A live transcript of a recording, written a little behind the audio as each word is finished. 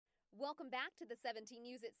Welcome back to the 17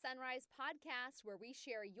 News at Sunrise podcast, where we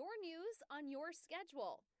share your news on your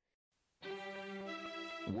schedule.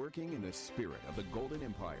 Working in the spirit of the Golden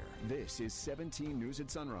Empire, this is 17 News at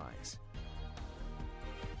Sunrise.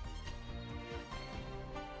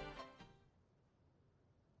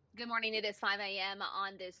 Good morning. It is 5 a.m.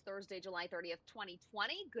 on this Thursday, July 30th,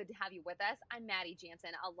 2020. Good to have you with us. I'm Maddie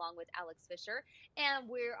Jansen along with Alex Fisher, and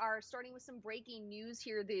we are starting with some breaking news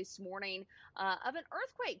here this morning of an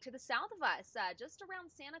earthquake to the south of us, just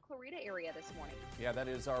around Santa Clarita area this morning. Yeah, that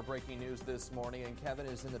is our breaking news this morning, and Kevin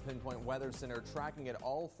is in the Pinpoint Weather Center tracking it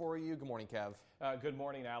all for you. Good morning, Kev. Good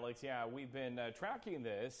morning, Alex. Yeah, we've been tracking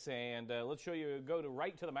this, and let's show you,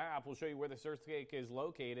 right to the map. We'll show you where this earthquake is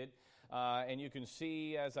located. And you can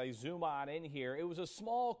see as I zoom on in here, it was a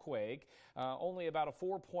small quake, only about a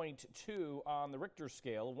 4.2 on the Richter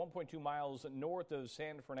scale, 1.2 miles north of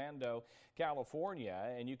San Fernando,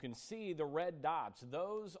 California. And you can see the red dots.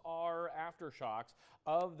 Those are aftershocks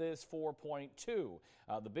of this 4.2.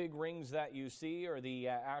 The big rings that you see are the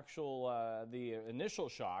the initial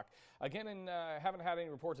shock. Again, haven't had any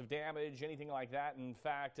reports of damage, anything like that. In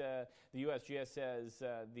fact, the USGS says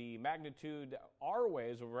the magnitude our way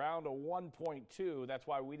is around a 1.2. That's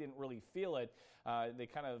why we didn't really feel it. They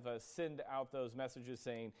kind of send out those messages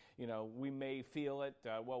saying, you know, we may feel it.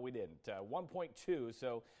 Well, we didn't. 1.2,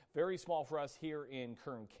 so very small for us here in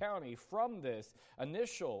Kern County from this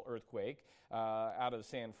initial earthquake out of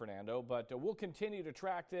San Fernando. But we'll continue to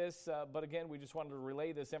track this. But again, we just wanted to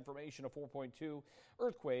relay this information, a 4.2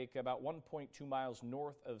 earthquake about 1.2 miles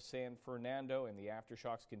north of San Fernando, and the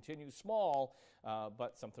aftershocks continue small,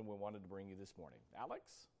 but something we wanted to bring you this morning.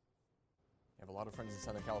 Alex? I have a lot of friends in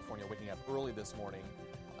Southern California waking up early this morning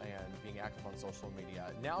and being active on social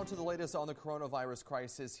media. Now to the latest on the coronavirus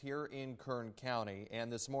crisis here in Kern County.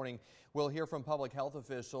 And this morning, we'll hear from public health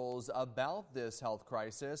officials about this health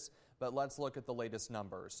crisis. But let's look at the latest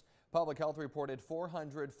numbers. Public health reported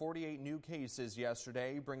 448 new cases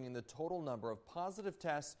yesterday, bringing the total number of positive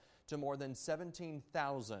tests to more than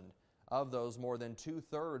 17,000. Of those, more than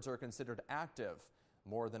 2/3 are considered active.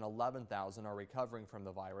 More than 11,000 are recovering from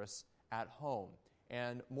the virus at home,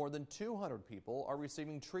 and more than 200 people are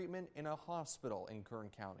receiving treatment in a hospital in Kern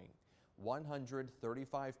County.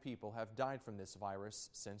 135 people have died from this virus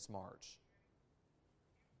since March.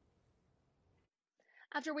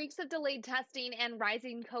 After weeks of delayed testing and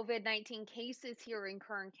rising COVID-19 cases here in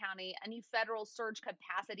Kern County, a new federal surge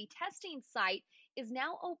capacity testing site is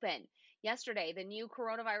now open. Yesterday, the new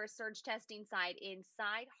coronavirus surge testing site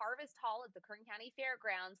inside Harvest Hall at the Kern County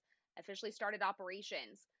Fairgrounds officially started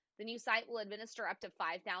operations. The new site will administer up to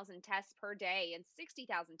 5,000 tests per day and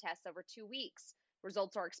 60,000 tests over 2 weeks.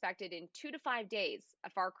 Results are expected in 2 to 5 days, a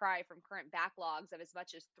far cry from current backlogs of as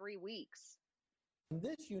much as 3 weeks.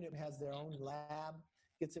 This unit has their own lab,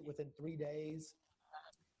 gets it within 3 days.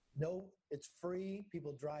 No, it's free.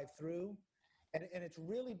 People drive through. And it's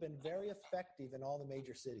really been very effective in all the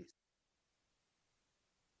major cities.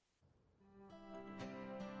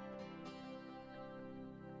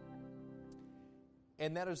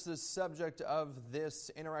 And that is the subject of this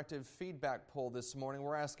interactive feedback poll this morning.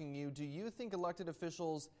 We're asking you, do you think elected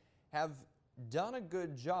officials have done a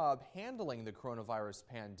good job handling the coronavirus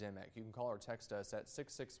pandemic? You can call or text us at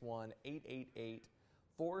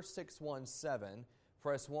 661-888-4617.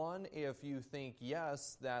 Press 1 if you think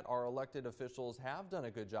yes, that our elected officials have done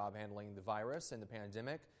a good job handling the virus and the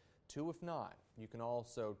pandemic. 2 if not. You can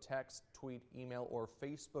also text, tweet, email, or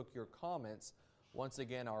Facebook your comments. Once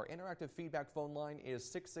again, our interactive feedback phone line is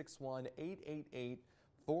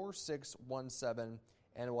 661-888-4617,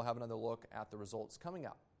 and we'll have another look at the results coming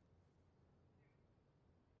up.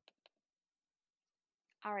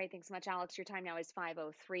 All right, thanks so much, Alex. Your time now is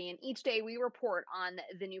 5:03, and each day we report on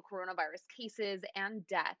the new coronavirus cases and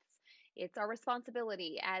deaths. It's our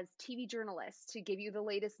responsibility as TV journalists to give you the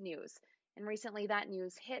latest news. And recently that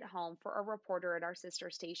news hit home for a reporter at our sister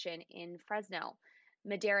station in Fresno.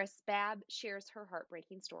 Madera Spab shares her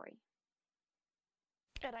heartbreaking story.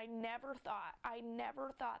 And I never thought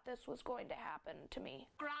this was going to happen to me.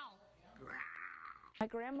 Growl. My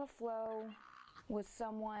grandma Flo was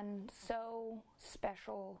someone so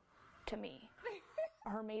special to me.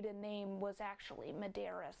 Her maiden name was actually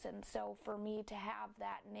Medeiros, and so for me to have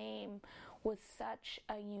that name was such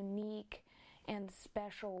a unique and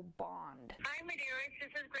special bond. Hi, Medeiros.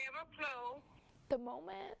 This is Grandma Flo. The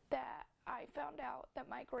moment that I found out that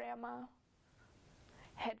my grandma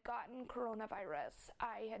had gotten coronavirus,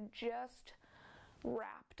 I had just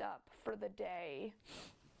wrapped up for the day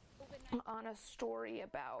on a story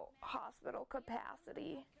about hospital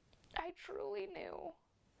capacity. I truly knew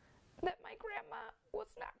that my grandma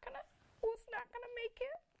was not gonna make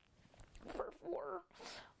it.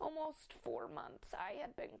 almost 4 months, I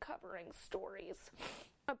had been covering stories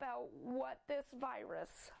about what this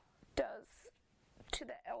virus does to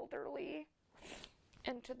the elderly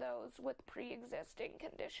and to those with pre-existing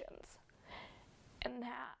conditions. And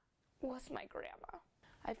that was my grandma.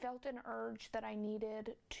 I felt an urge that I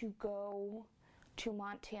needed to go to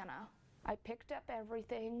Montana. I picked up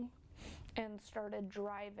everything and started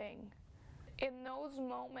driving. In those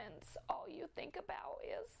moments, all you think about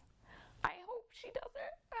is, I hope she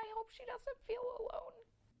doesn't feel alone.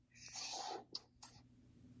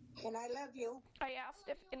 And I love you. I asked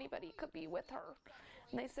if anybody could be with her,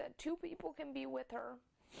 and they said 2 people can be with her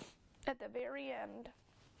at the very end,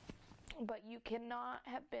 but you cannot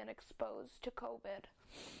have been exposed to COVID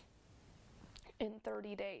in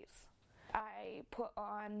 30 days. I put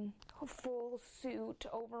on a full suit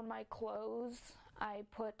over my clothes. I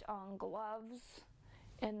put on gloves,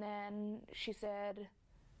 and then she said,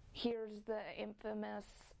 here's the infamous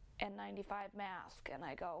N95 mask. And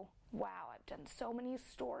I go, wow, I've done so many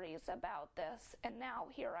stories about this, and now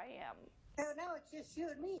here I am. Oh, now it's just you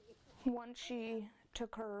and me. Once she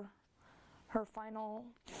took her final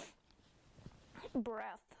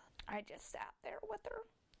breath, I just sat there with her.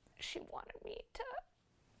 She wanted me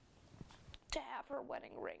to have her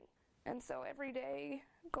wedding ring. And so every day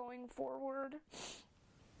going forward,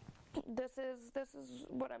 this is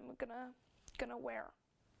what I'm gonna wear.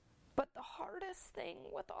 But the hardest thing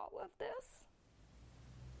with all of this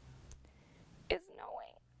is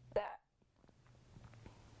knowing that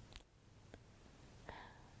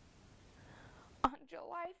on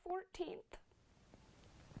July 14th,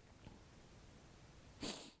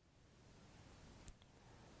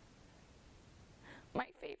 my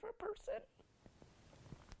favorite person,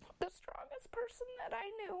 the strongest person that I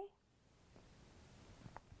knew,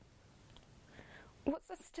 was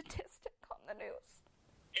a statistic on the news.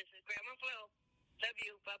 This is Grandma Flo. Love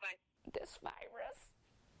you. Bye-bye. This virus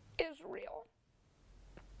is real.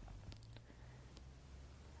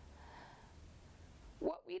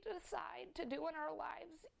 What we decide to do in our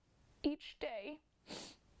lives each day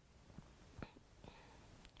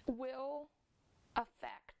will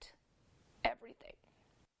affect everything.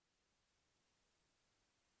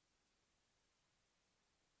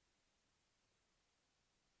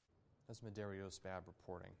 That's Madario Spab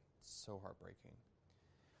reporting. So heartbreaking.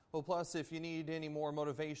 Well, plus, if you need any more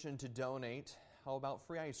motivation to donate, how about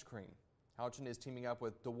free ice cream? Houchin is teaming up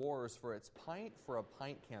with DeWars for its Pint for a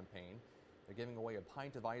Pint campaign. They're giving away a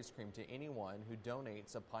pint of ice cream to anyone who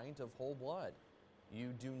donates a pint of whole blood. You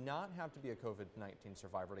do not have to be a COVID-19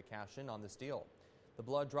 survivor to cash in on this deal. The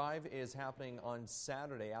blood drive is happening on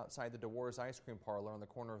Saturday outside the DeWars Ice Cream Parlor on the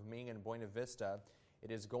corner of Ming and Buena Vista.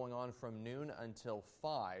 It is going on from noon until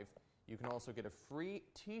 5. You can also get a free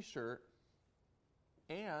t-shirt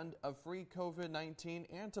and a free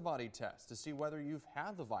COVID-19 antibody test to see whether you've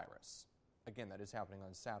had the virus. Again, that is happening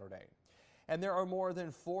on Saturday. And there are more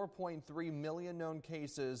than 4.3 million known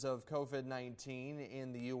cases of COVID-19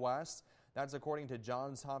 in the U.S. That's according to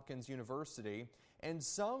Johns Hopkins University. And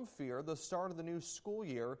some fear the start of the new school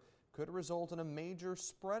year could result in a major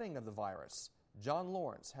spreading of the virus. John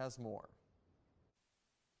Lawrence has more.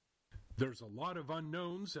 There's a lot of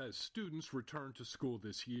unknowns as students return to school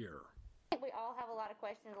this year. We all have a lot of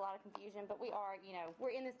questions, a lot of confusion, but we're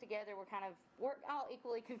in this together. We're all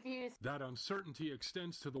equally confused. That uncertainty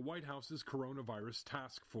extends to the White House's coronavirus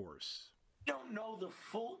task force. We don't know the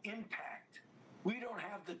full impact. We don't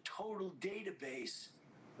have the total database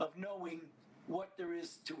of knowing what there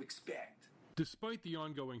is to expect. Despite the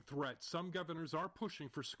ongoing threat, some governors are pushing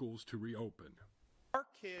for schools to reopen. Our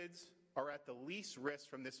kids are at the least risk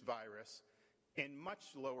from this virus and much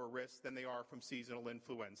lower risk than they are from seasonal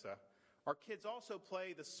influenza. Our kids also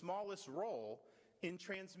play the smallest role in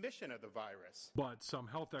transmission of the virus. But some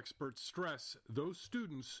health experts stress those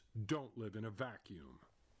students don't live in a vacuum.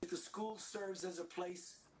 If the school serves as a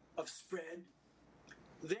place of spread,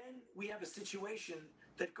 then we have a situation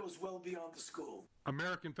that goes well beyond the school.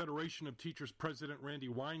 American Federation of Teachers President Randy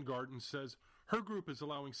Weingarten says her group is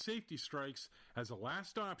allowing safety strikes as a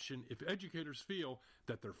last option if educators feel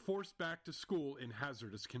that they're forced back to school in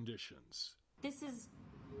hazardous conditions. This is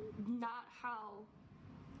not how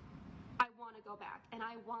I want to go back, and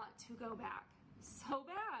I want to go back so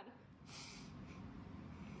bad.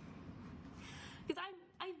 Because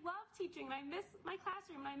I love teaching, and I miss my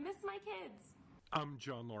classroom, and I miss my kids. I'm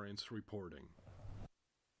John Lawrence reporting.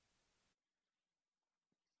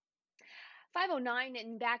 5:09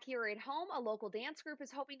 and back here at home, a local dance group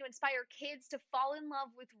is hoping to inspire kids to fall in love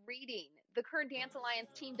with reading. The Kern Dance Alliance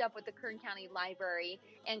teamed up with the Kern County Library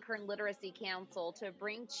and Kern Literacy Council to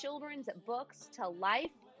bring children's books to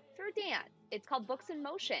life through dance. It's called Books in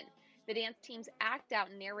Motion. The dance teams act out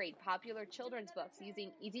and narrate popular children's books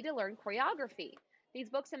using easy-to-learn choreography. These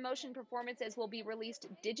books and motion performances will be released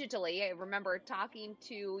digitally. I remember talking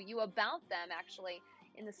to you about them actually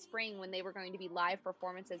in the spring when they were going to be live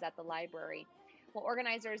performances at the library. Well,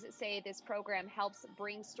 organizers say this program helps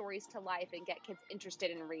bring stories to life and get kids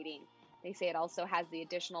interested in reading. They say it also has the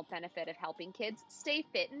additional benefit of helping kids stay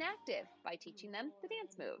fit and active by teaching them the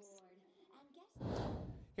dance moves.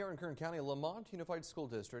 Here in Kern County, Lamont Unified School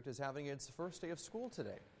District is having its first day of school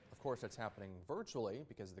today. Of course, it's happening virtually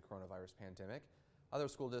because of the coronavirus pandemic. Other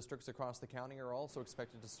school districts across the county are also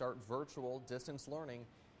expected to start virtual distance learning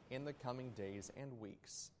in the coming days and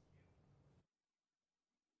weeks.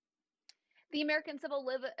 The American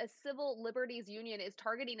Civil Liberties Union is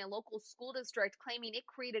targeting a local school district, claiming it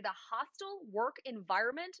created a hostile work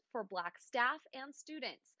environment for Black staff and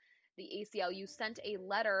students. The ACLU sent a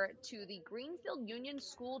letter to the Greenfield Union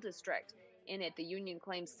School District. In it, the union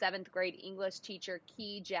claims 7th grade English teacher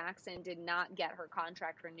Key Jackson did not get her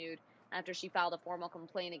contract renewed after she filed a formal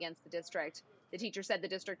complaint against the district. The teacher said the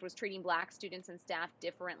district was treating Black students and staff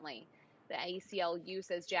differently. The ACLU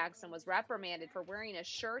says Jackson was reprimanded for wearing a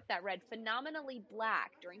shirt that read "phenomenally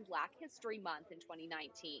Black" during Black History Month in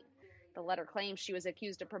 2019. The letter claims she was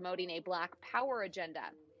accused of promoting a Black power agenda.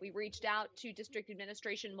 We reached out to district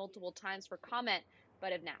administration multiple times for comment,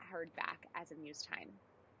 but have not heard back as of news time.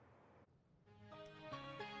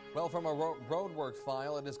 Well, from a roadworks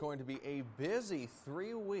file, it is going to be a busy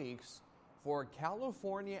 3 weeks for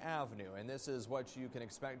California Avenue, and this is what you can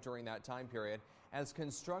expect during that time period as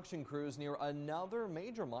construction crews near another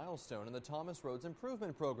major milestone in the Thomas Roads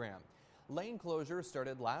Improvement Program. Lane closures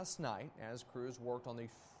started last night as crews worked on the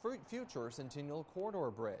future Centennial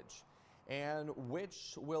Corridor Bridge, and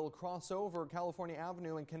which will cross over California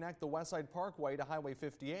Avenue and connect the Westside Parkway to Highway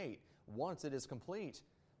 58 once it is complete.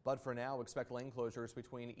 But for now, expect lane closures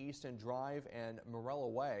between Easton Drive and Morella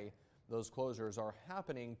Way. Those closures are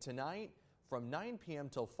happening tonight from 9 p.m.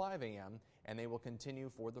 till 5 a.m., and they will continue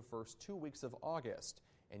for the first 2 weeks of August.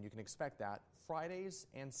 And you can expect that Fridays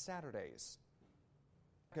and Saturdays.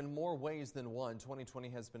 In more ways than one, 2020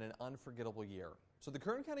 has been an unforgettable year. So the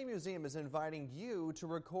Kern County Museum is inviting you to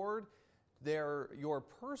record your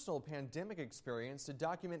personal pandemic experience to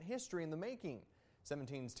document history in the making.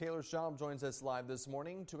 17's Taylor Schaub joins us live this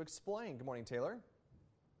morning to explain. Good morning, Taylor.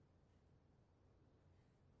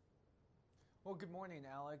 Well, good morning,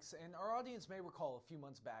 Alex. And our audience may recall a few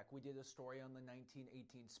months back we did a story on the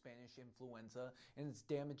 1918 Spanish influenza and its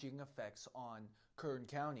damaging effects on Kern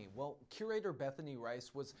County. Well, curator Bethany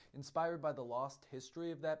Rice was inspired by the lost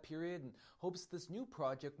history of that period and hopes this new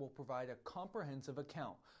project will provide a comprehensive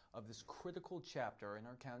account of this critical chapter in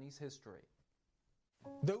our county's history.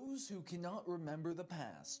 Those who cannot remember the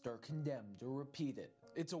past are condemned to repeat it.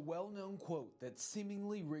 It's a well-known quote that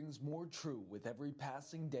seemingly rings more true with every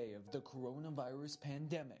passing day of the coronavirus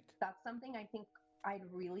pandemic. That's something I think I'd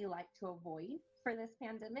really like to avoid for this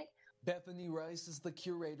pandemic. Bethany Rice is the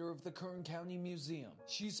curator of the Kern County Museum.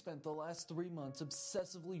 She spent the last 3 months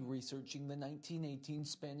obsessively researching the 1918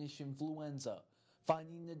 Spanish influenza,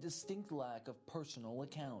 finding a distinct lack of personal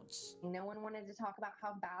accounts. No one wanted to talk about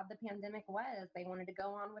how bad the pandemic was. They wanted to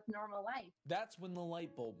go on with normal life. That's when the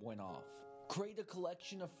light bulb went off. Create a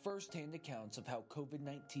collection of first-hand accounts of how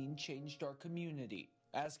COVID-19 changed our community,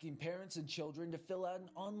 asking parents and children to fill out an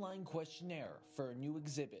online questionnaire for a new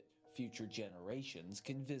exhibit future generations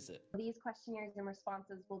can visit. These questionnaires and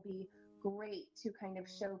responses will be great to kind of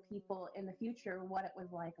show people in the future what it was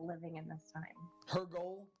like living in this time. Her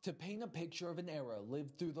goal? To paint a picture of an era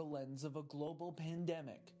lived through the lens of a global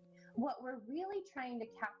pandemic. What we're really trying to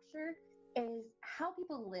capture is how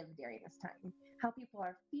people live during this time, how people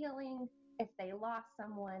are feeling, if they lost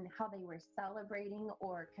someone, how they were celebrating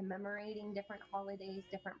or commemorating different holidays,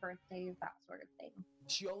 different birthdays, that sort of thing.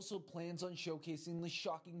 She also plans on showcasing the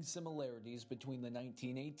shocking similarities between the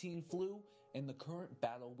 1918 flu and the current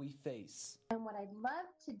battle we face. And what I'd love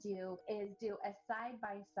to do is do a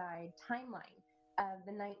side-by-side timeline of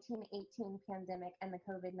the 1918 pandemic and the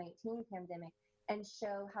COVID-19 pandemic and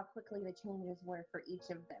show how quickly the changes were for each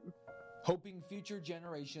of them. Hoping future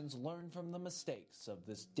generations learn from the mistakes of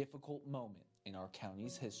this difficult moment in our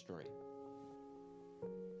county's history.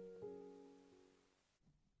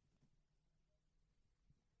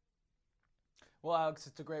 Well, Alex,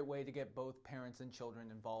 it's a great way to get both parents and children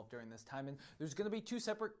involved during this time. And there's going to be 2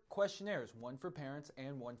 separate questionnaires, one for parents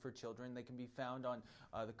and one for children. They can be found on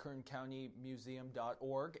the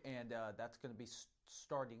KernCountyMuseum.org, and that's going to be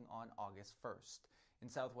starting on August 1st. In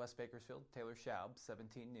Southwest Bakersfield, Taylor Schaub,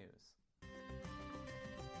 17 News.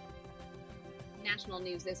 National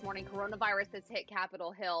news this morning. Coronavirus has hit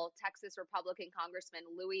Capitol Hill. Texas Republican Congressman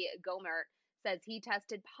Louis Gohmert says he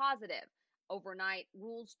tested positive. Overnight,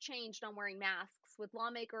 rules changed on wearing masks, with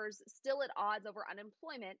lawmakers still at odds over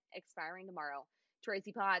unemployment expiring tomorrow.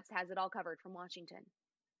 Tracy Potts has it all covered from Washington.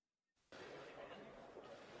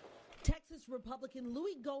 Texas Republican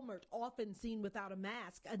Louis Gohmert, often seen without a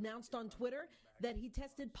mask, announced on Twitter that he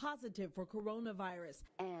tested positive for coronavirus.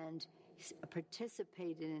 And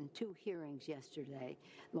participated in 2 hearings yesterday,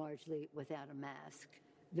 largely without a mask.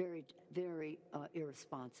 Very, very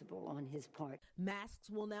irresponsible on his part.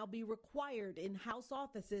 Masks will now be required in House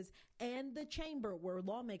offices and the chamber where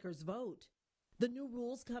lawmakers vote. The new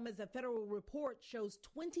rules come as a federal report shows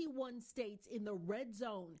 21 states in the red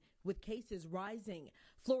zone with cases rising.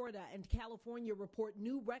 Florida and California report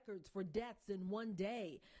new records for deaths in one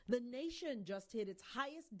day. The nation just hit its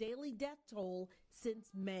highest daily death toll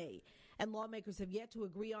since May. And lawmakers have yet to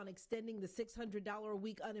agree on extending the $600 a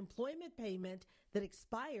week unemployment payment that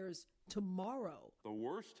expires tomorrow. The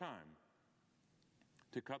worst time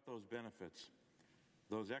to cut those benefits,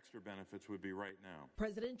 those extra benefits, would be right now.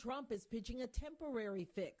 President Trump is pitching a temporary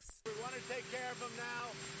fix. We want to take care of them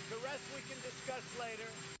now. The rest we can discuss later.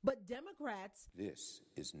 But Democrats, this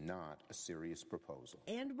is not a serious proposal,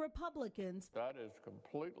 and Republicans,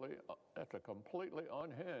 that's a completely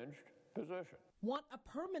unhinged position. Want a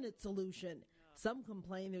permanent solution. Some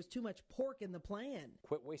complain there's too much pork in the plan.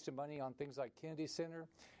 Quit wasting money on things like Kennedy Center,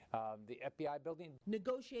 the FBI building.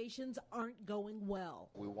 Negotiations aren't going well.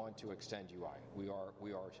 We want to extend UI. We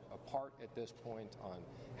are apart at this point on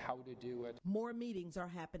how to do it. More meetings are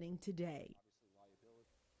happening today.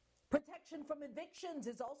 Protection from evictions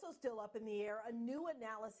is also still up in the air. A new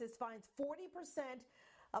analysis finds 40%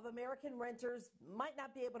 of American renters might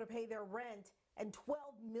not be able to pay their rent, and 12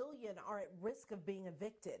 million are at risk of being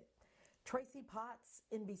evicted. Tracy Potts,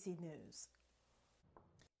 NBC News.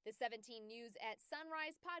 The 17 News at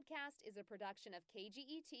Sunrise podcast is a production of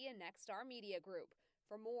KGET and Nexstar Media Group.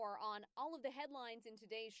 For more on all of the headlines in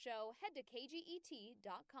today's show, head to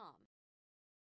kget.com.